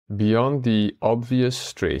Beyond the obvious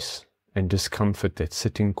stress and discomfort that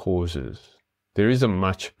sitting causes, there is a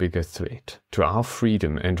much bigger threat to our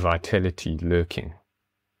freedom and vitality lurking.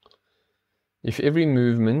 If every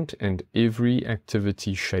movement and every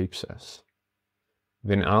activity shapes us,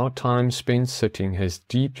 then our time spent sitting has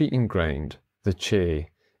deeply ingrained the chair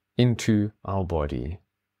into our body.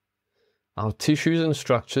 Our tissues and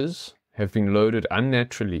structures have been loaded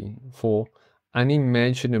unnaturally for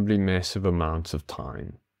unimaginably massive amounts of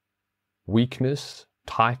time. Weakness,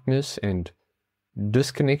 tightness, and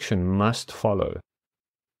disconnection must follow.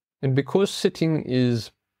 And because sitting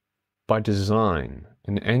is by design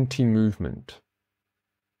an anti-movement,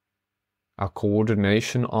 our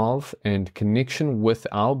coordination of and connection with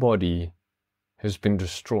our body has been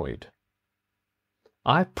destroyed.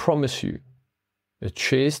 I promise you, a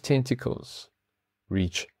chair's tentacles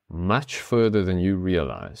reach much further than you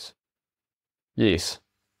realize. Yes,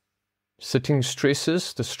 sitting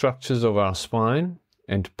stresses the structures of our spine,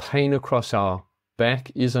 and pain across our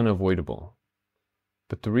back is unavoidable.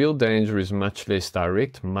 But the real danger is much less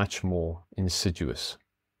direct, much more insidious.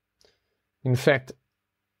 In fact,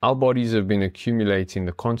 our bodies have been accumulating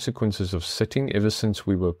the consequences of sitting ever since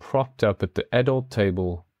we were propped up at the adult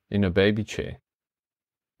table in a baby chair.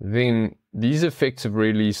 Then these effects have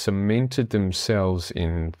really cemented themselves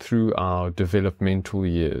in through our developmental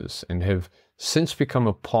years and have since become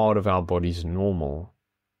a part of our body's normal.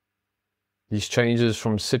 These changes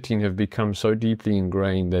from sitting have become so deeply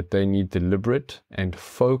ingrained that they need deliberate and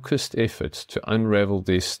focused efforts to unravel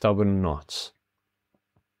their stubborn knots.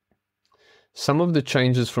 Some of the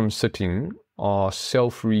changes from sitting are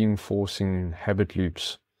self-reinforcing habit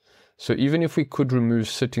loops. So even if we could remove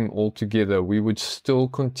sitting altogether, we would still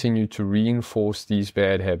continue to reinforce these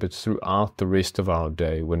bad habits throughout the rest of our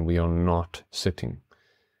day when we are not sitting.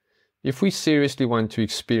 If we seriously want to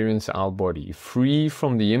experience our body free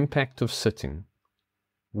from the impact of sitting,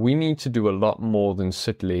 we need to do a lot more than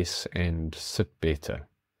sit less and sit better.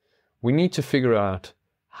 We need to figure out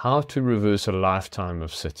how to reverse a lifetime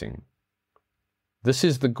of sitting. This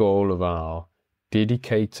is the goal of our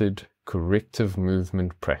dedicated corrective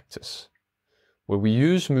movement practice, where we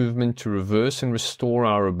use movement to reverse and restore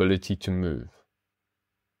our ability to move.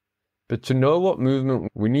 But to know what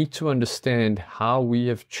movement, we need to understand how we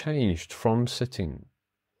have changed from sitting.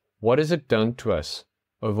 What has it done to us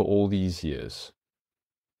over all these years?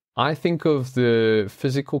 I think of the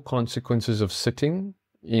physical consequences of sitting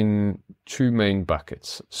in two main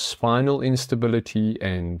buckets: spinal instability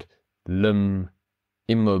and limb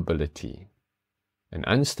immobility. An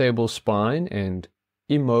unstable spine and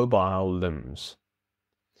immobile limbs.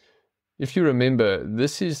 If you remember,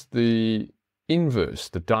 this is the inverse,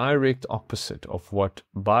 the direct opposite of what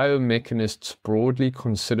biomechanists broadly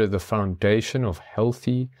consider the foundation of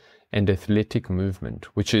healthy and athletic movement,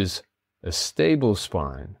 which is a stable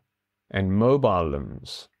spine and mobile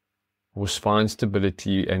limbs, or spine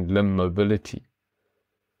stability and limb mobility.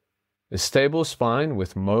 A stable spine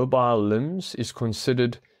with mobile limbs is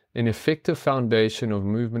considered an effective foundation of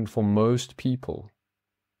movement for most people.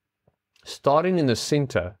 Starting in the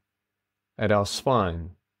center at our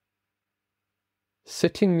spine,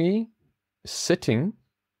 sitting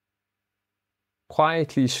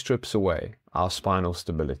quietly strips away our spinal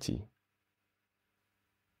stability.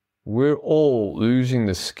 We're all losing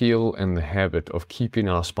the skill and the habit of keeping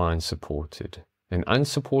our spine supported. An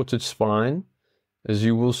unsupported spine, as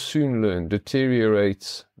you will soon learn,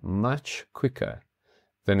 deteriorates much quicker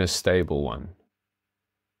than a stable one.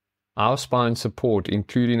 Our spine support,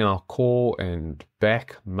 including our core and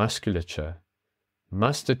back musculature,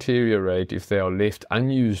 must deteriorate if they are left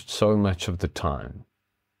unused so much of the time,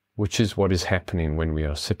 which is what is happening when we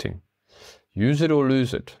are sitting. Use it or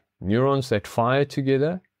lose it. Neurons that fire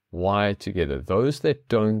together, wire together. Those that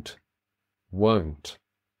don't, won't.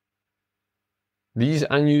 These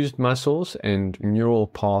unused muscles and neural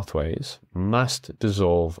pathways must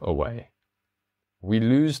dissolve away. We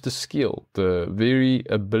lose the skill, the very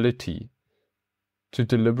ability to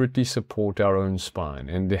deliberately support our own spine,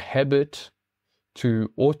 and the habit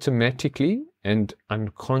to automatically and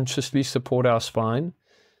unconsciously support our spine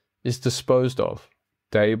is disposed of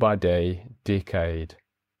day by day, decade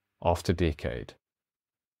after decade.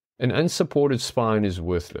 An unsupported spine is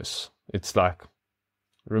worthless. It's like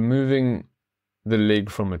removing the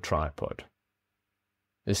leg from a tripod.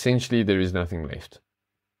 Essentially, there is nothing left.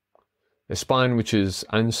 A spine which is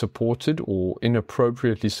unsupported or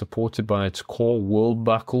inappropriately supported by its core will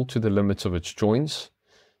buckle to the limits of its joints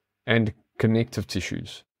and connective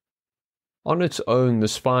tissues. On its own, the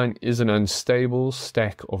spine is an unstable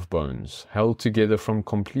stack of bones, held together from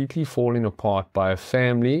completely falling apart by a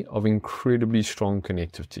family of incredibly strong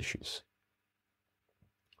connective tissues.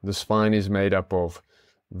 The spine is made up of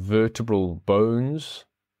vertebral bones.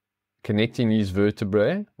 Connecting these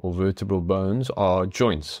vertebrae, or vertebral bones, are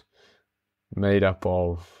joints, made up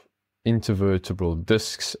of intervertebral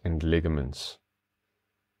discs and ligaments.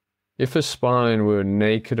 If a spine were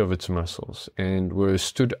naked of its muscles and were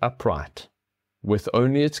stood upright, with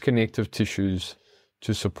only its connective tissues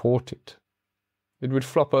to support it, it would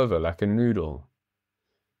flop over like a noodle,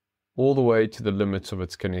 all the way to the limits of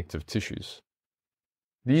its connective tissues.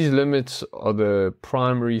 These limits are the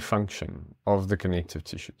primary function of the connective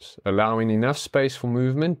tissues, allowing enough space for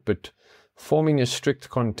movement, but forming a strict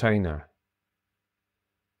container.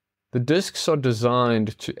 The discs are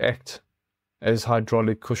designed to act as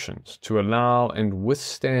hydraulic cushions to allow and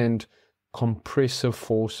withstand compressive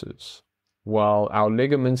forces, while our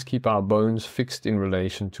ligaments keep our bones fixed in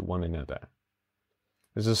relation to one another.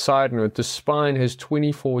 As a side note, the spine has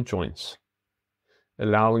 24 joints,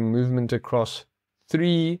 allowing movement across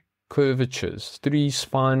three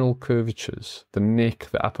spinal curvatures: the neck,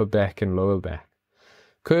 the upper back, and lower back.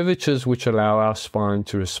 Curvatures which allow our spine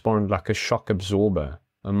to respond like a shock absorber,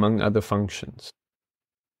 among other functions.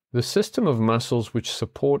 The system of muscles which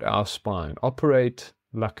support our spine operate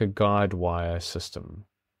like a guide wire system,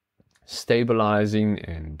 stabilizing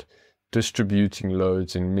and distributing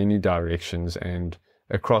loads in many directions and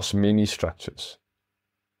across many structures.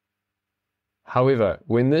 However,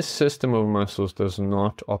 when this system of muscles does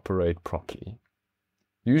not operate properly,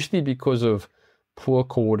 usually because of poor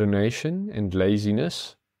coordination and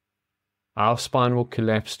laziness, our spine will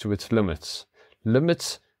collapse to its limits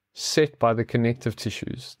set by the connective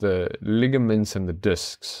tissues, the ligaments and the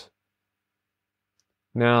discs.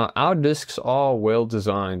 Now, our discs are well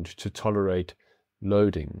designed to tolerate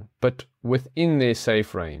loading, but within their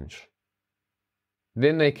safe range.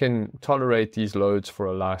 Then they can tolerate these loads for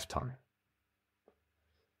a lifetime.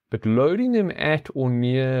 But loading them at or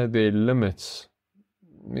near their limits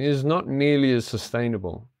is not nearly as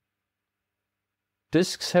sustainable.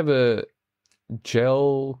 Discs have a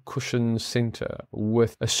gel cushion center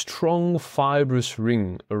with a strong fibrous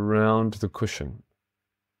ring around the cushion.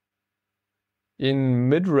 In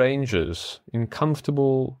mid-ranges, in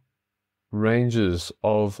comfortable ranges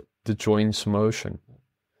of the joint's motion,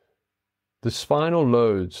 the spinal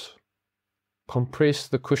loads compress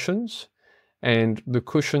the cushions, and the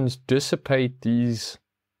cushions dissipate these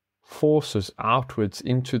forces outwards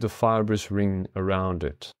into the fibrous ring around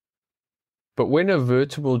it. But when a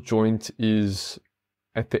vertebral joint is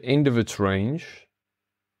at the end of its range,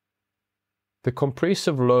 the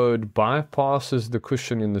compressive load bypasses the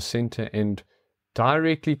cushion in the center and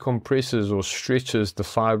directly compresses or stretches the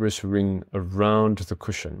fibrous ring around the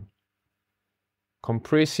cushion,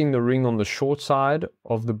 compressing the ring on the short side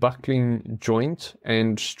of the buckling joint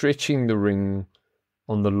and stretching the ring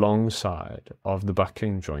on the long side of the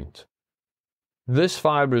buckling joint. This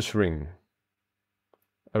fibrous ring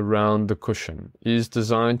around the cushion is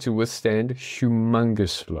designed to withstand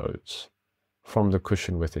humongous loads from the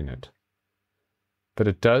cushion within it, but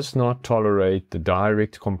it does not tolerate the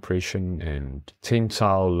direct compression and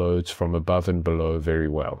tensile loads from above and below very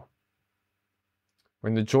well.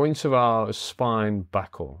 When the joints of our spine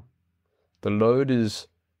buckle, the load is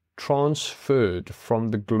transferred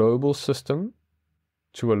from the global system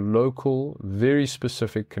to a local, very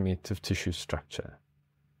specific connective tissue structure.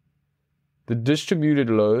 The distributed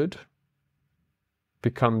load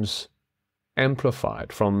becomes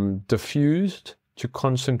amplified from diffused to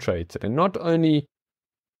concentrated, and not only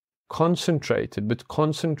concentrated, but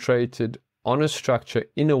concentrated on a structure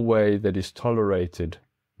in a way that is tolerated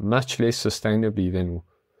much less sustainably than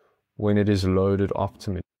when it is loaded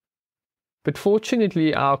optimally. But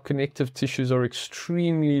fortunately, our connective tissues are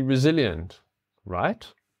extremely resilient, right?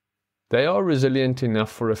 They are resilient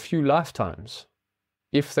enough for a few lifetimes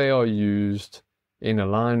if they are used in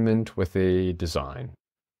alignment with their design.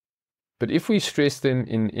 But if we stress them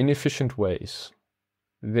in inefficient ways,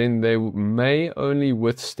 then they may only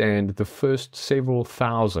withstand the first several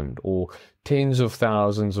thousand or tens of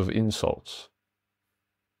thousands of insults,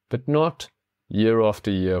 but not year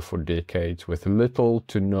after year for decades with little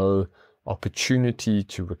to no opportunity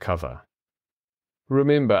to recover.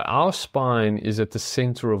 Remember, our spine is at the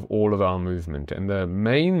center of all of our movement, and the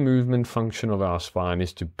main movement function of our spine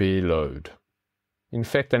is to bear load. In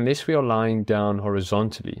fact, unless we are lying down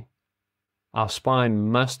horizontally, our spine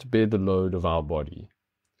must bear the load of our body.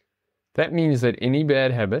 That means that any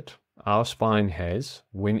bad habit our spine has,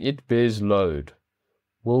 when it bears load,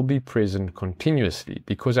 will be present continuously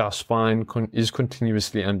because our spine is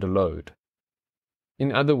continuously under load.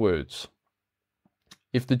 In other words,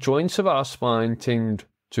 if the joints of our spine tend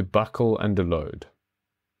to buckle under load,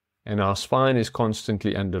 and our spine is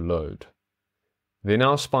constantly under load, then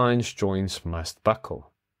our spine's joints must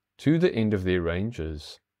buckle to the end of their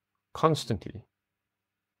ranges constantly,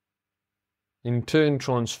 in turn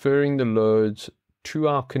transferring the loads to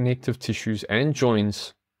our connective tissues and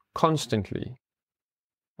joints constantly.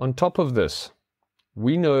 On top of this,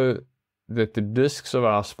 we know that the discs of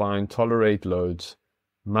our spine tolerate loads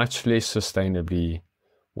much less sustainably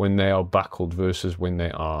when they are buckled versus when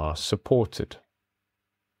they are supported,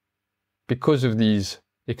 because of these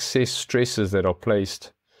excess stresses that are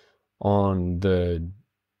placed on the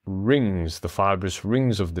rings, the fibrous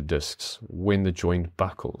rings of the discs when the joint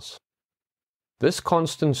buckles. This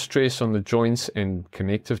constant stress on the joints and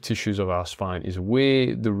connective tissues of our spine is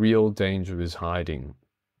where the real danger is hiding.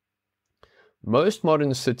 Most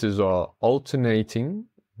modern sitters are alternating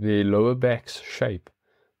their lower back's shape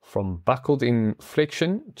from buckled in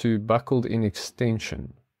flexion to buckled in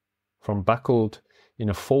extension, from buckled in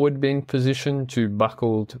a forward bent position to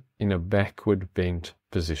buckled in a backward bent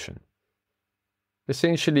position,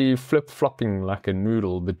 essentially flip-flopping like a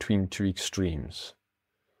noodle between two extremes,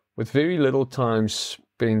 with very little time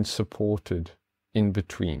spent supported in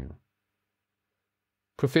between.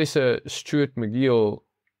 Professor Stuart McGill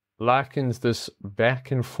likens this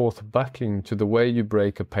back and forth buckling to the way you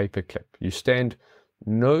break a paper clip. You stand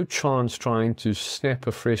no chance trying to snap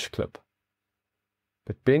a fresh clip,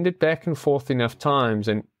 but bend it back and forth enough times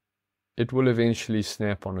and it will eventually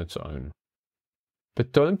snap on its own.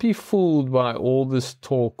 But don't be fooled by all this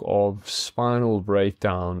talk of spinal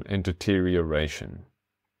breakdown and deterioration.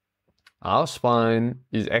 Our spine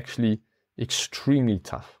is actually extremely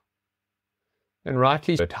tough, and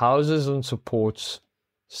rightly so. It houses and supports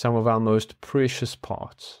some of our most precious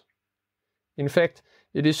parts. In fact,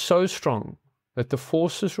 it is so strong that the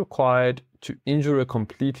forces required to injure a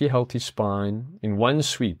completely healthy spine in one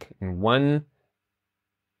sweep, in one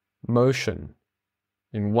motion,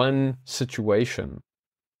 in one situation,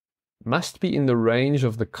 must be in the range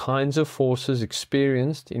of the kinds of forces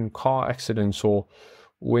experienced in car accidents or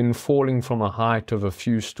when falling from a height of a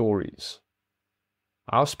few stories.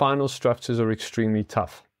 Our spinal structures are extremely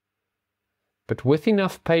tough, but with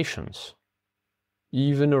enough patience,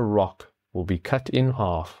 even a rock will be cut in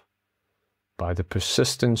half by the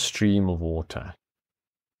persistent stream of water.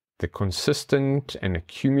 The consistent and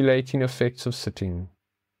accumulating effects of sitting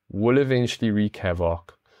will eventually wreak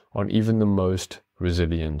havoc on even the most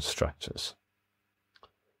resilient structures.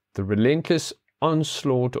 The relentless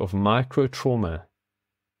onslaught of micro-trauma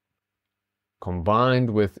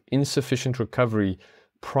combined with insufficient recovery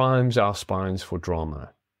primes our spines for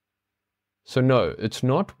drama. So no, it's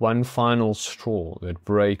not one final straw that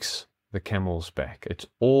breaks the camel's back. It's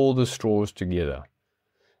all the straws together.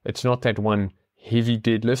 It's not that one heavy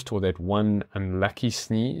deadlift or that one unlucky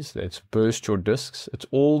sneeze that's burst your discs. It's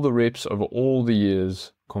all the reps over all the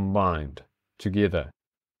years combined together.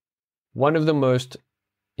 One of the most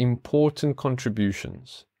important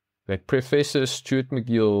contributions that Professor Stuart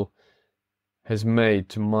McGill has made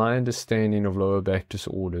to my understanding of lower back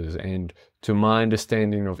disorders and to my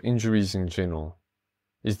understanding of injuries in general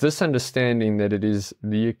is this understanding that it is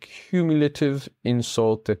the accumulative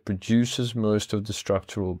insult that produces most of the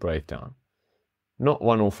structural breakdown, not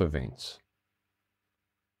one-off events.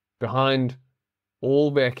 Behind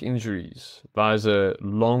all back injuries lies a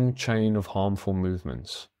long chain of harmful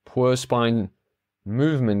movements. Poor spine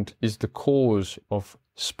movement is the cause of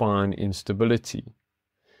spine instability.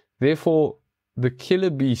 Therefore, the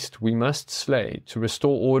killer beast we must slay to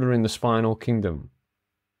restore order in the spinal kingdom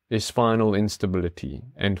is spinal instability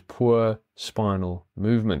and poor spinal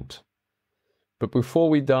movement. But before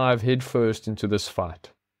we dive headfirst into this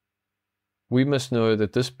fight, we must know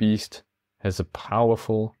that this beast has a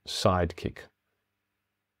powerful sidekick.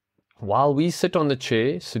 While we sit on the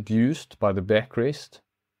chair, seduced by the backrest,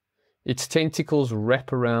 its tentacles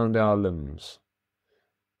wrap around our limbs.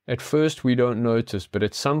 At first we don't notice, but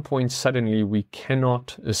at some point suddenly we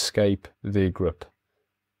cannot escape their grip.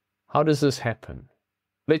 How does this happen?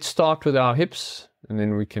 Let's start with our hips, and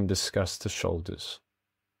then we can discuss the shoulders.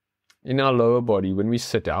 In our lower body, when we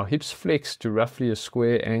sit, our hips flex to roughly a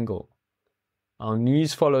square angle. Our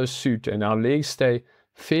knees follow suit, and our legs stay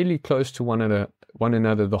fairly close to one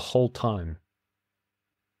another the whole time.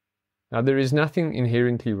 Now, there is nothing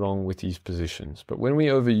inherently wrong with these positions, but when we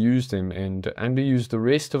overuse them and underuse the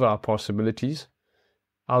rest of our possibilities,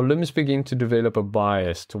 our limbs begin to develop a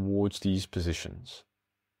bias towards these positions.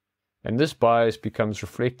 And this bias becomes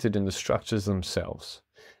reflected in the structures themselves.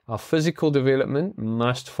 Our physical development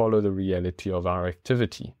must follow the reality of our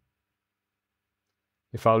activity.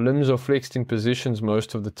 If our limbs are flexed in positions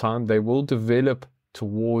most of the time, they will develop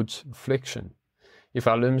towards flexion. If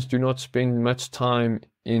our limbs do not spend much time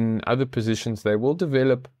in other positions, they will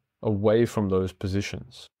develop away from those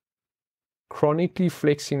positions. Chronically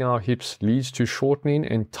flexing our hips leads to shortening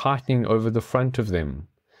and tightening over the front of them,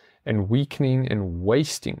 and weakening and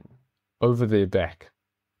wasting over their back,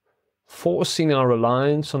 forcing our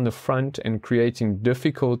reliance on the front and creating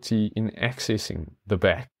difficulty in accessing the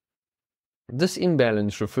back. This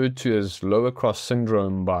imbalance, referred to as lower cross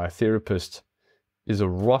syndrome by therapists, is a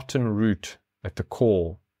rotten root at the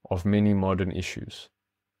core of many modern issues.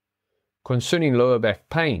 Concerning lower back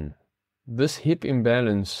pain, this hip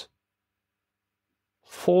imbalance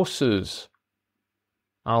forces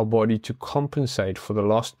our body to compensate for the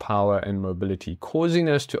lost power and mobility, causing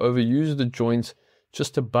us to overuse the joints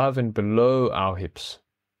just above and below our hips,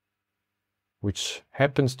 which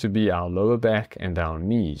happens to be our lower back and our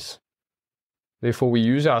knees. Therefore, we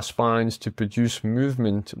use our spines to produce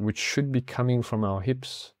movement which should be coming from our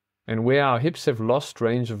hips. And where our hips have lost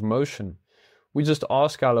range of motion, we just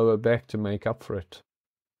ask our lower back to make up for it.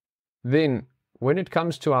 Then, when it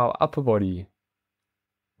comes to our upper body,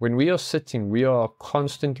 when we are sitting, we are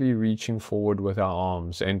constantly reaching forward with our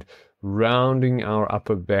arms and rounding our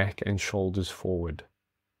upper back and shoulders forward.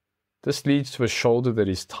 This leads to a shoulder that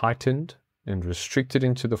is tightened and restricted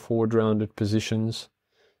into the forward rounded positions,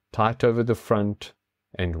 tight over the front,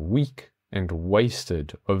 and weak and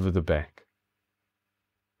wasted over the back.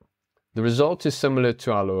 The result is similar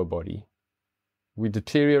to our lower body. We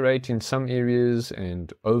deteriorate in some areas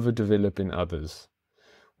and overdevelop in others.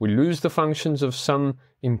 We lose the functions of some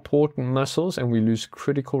important muscles and we lose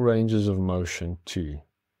critical ranges of motion too.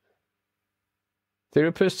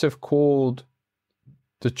 Therapists have called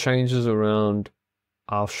the changes around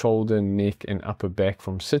our shoulder, neck, and upper back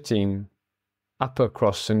from sitting upper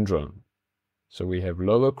cross syndrome. So we have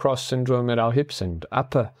lower cross syndrome at our hips and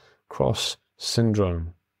upper cross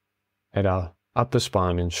syndrome at our upper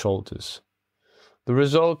spine and shoulders. The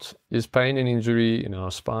result is pain and injury in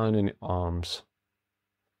our spine and arms.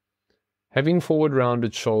 Having forward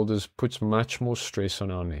rounded shoulders puts much more stress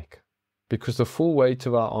on our neck because the full weight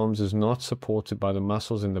of our arms is not supported by the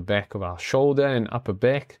muscles in the back of our shoulder and upper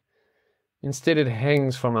back. Instead, it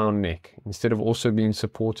hangs from our neck, instead of also being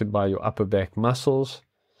supported by your upper back muscles,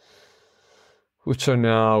 which are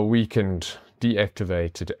now weakened,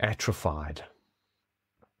 deactivated, atrophied.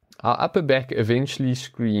 Our upper back eventually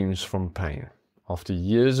screams from pain after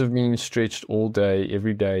years of being stretched all day,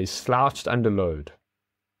 every day, slouched under load.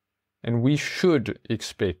 And we should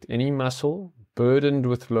expect any muscle burdened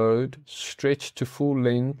with load, stretched to full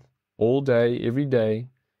length all day, every day,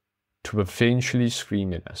 to eventually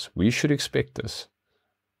scream at us. We should expect this.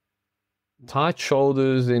 Tight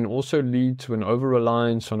shoulders then also lead to an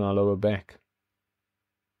over-reliance on our lower back.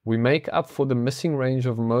 We make up for the missing range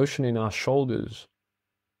of motion in our shoulders.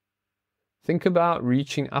 Think about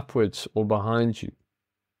reaching upwards or behind you.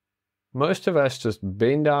 Most of us just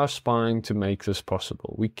bend our spine to make this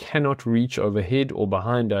possible. We cannot reach overhead or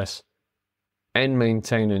behind us and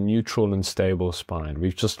maintain a neutral and stable spine.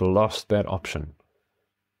 We've just lost that option.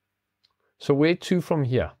 So where to from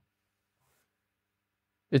here?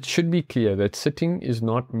 It should be clear that sitting is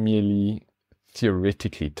not merely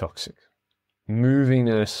theoretically toxic, moving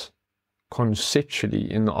us conceptually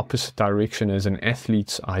in the opposite direction as an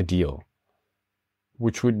athlete's ideal,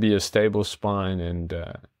 which would be a stable spine and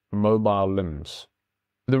mobile limbs.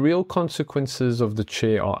 The real consequences of the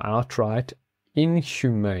chair are outright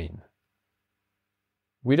inhumane.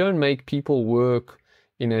 We don't make people work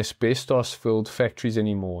in asbestos-filled factories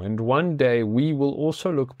anymore, and one day we will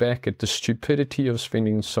also look back at the stupidity of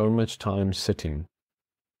spending so much time sitting,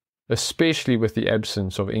 especially with the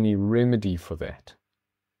absence of any remedy for that.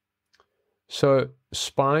 So,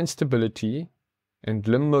 spine stability and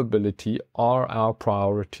limb mobility are our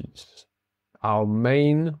priorities, our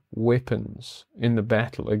main weapons in the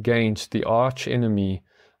battle against the arch enemy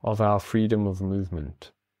of our freedom of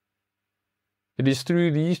movement. It is through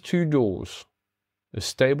these two doors, a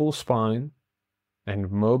stable spine and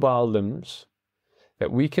mobile limbs,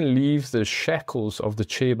 that we can leave the shackles of the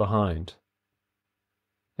chair behind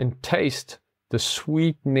and taste the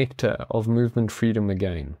sweet nectar of movement freedom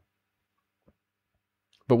again.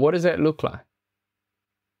 But what does that look like?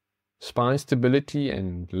 Spine stability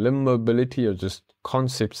and limb mobility are just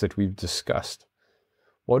concepts that we've discussed.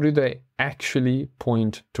 What do they actually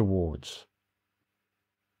point towards?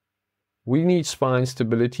 We need spine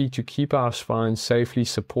stability to keep our spine safely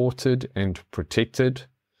supported and protected,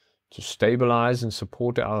 to stabilize and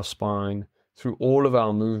support our spine through all of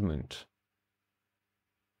our movement.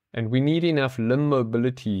 And we need enough limb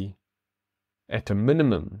mobility at a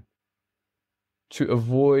minimum to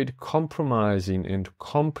avoid compromising and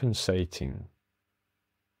compensating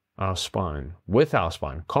our spine with our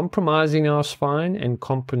spine, compromising our spine and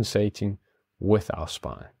compensating with our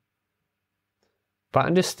spine. By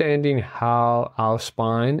understanding how our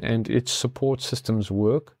spine and its support systems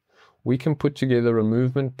work, we can put together a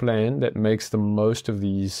movement plan that makes the most of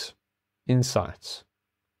these insights,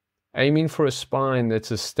 aiming for a spine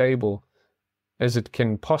that's as stable as it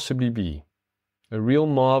can possibly be. A real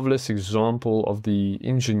marvelous example of the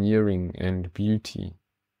engineering and beauty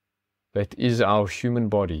that is our human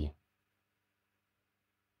body.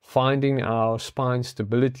 Finding our spine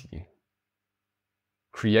stability,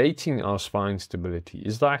 creating our spine stability,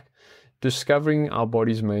 is like discovering our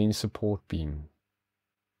body's main support beam.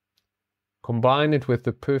 Combine it with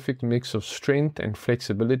the perfect mix of strength and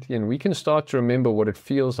flexibility, and we can start to remember what it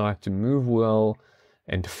feels like to move well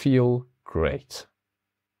and feel great.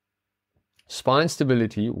 Spine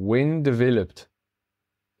stability, when developed,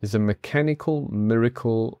 is a mechanical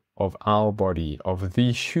miracle of our body, of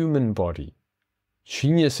the human body.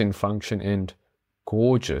 Genius in function and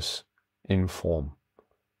gorgeous in form.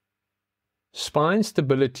 Spine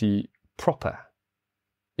stability proper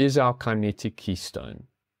is our kinetic keystone,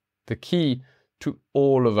 the key to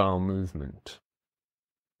all of our movement.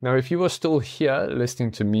 Now, if you are still here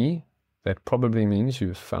listening to me, that probably means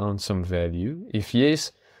you've found some value. If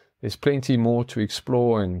yes, there's plenty more to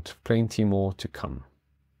explore and plenty more to come.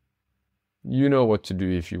 You know what to do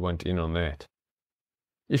if you want in on that.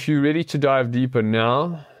 If you're ready to dive deeper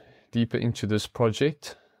now, deeper into this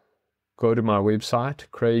project, go to my website,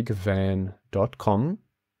 craigvan.com,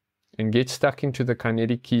 and get stuck into the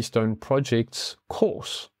Kinetic Keystone Project's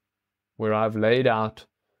course, where I've laid out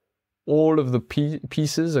all of the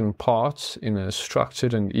pieces and parts in a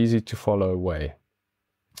structured and easy to follow way.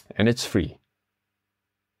 And it's free.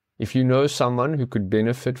 If you know someone who could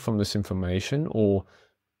benefit from this information or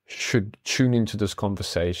should tune into this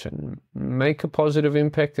conversation, make a positive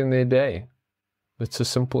impact in their day. It's a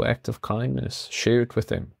simple act of kindness. Share it with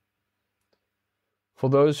them. For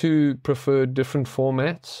those who prefer different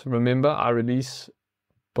formats, remember I release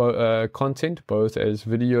content both as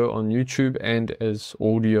video on YouTube and as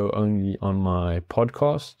audio only on my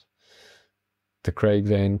podcast, the Craig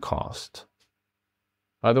Van Cast.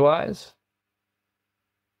 Otherwise,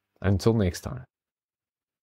 until next time.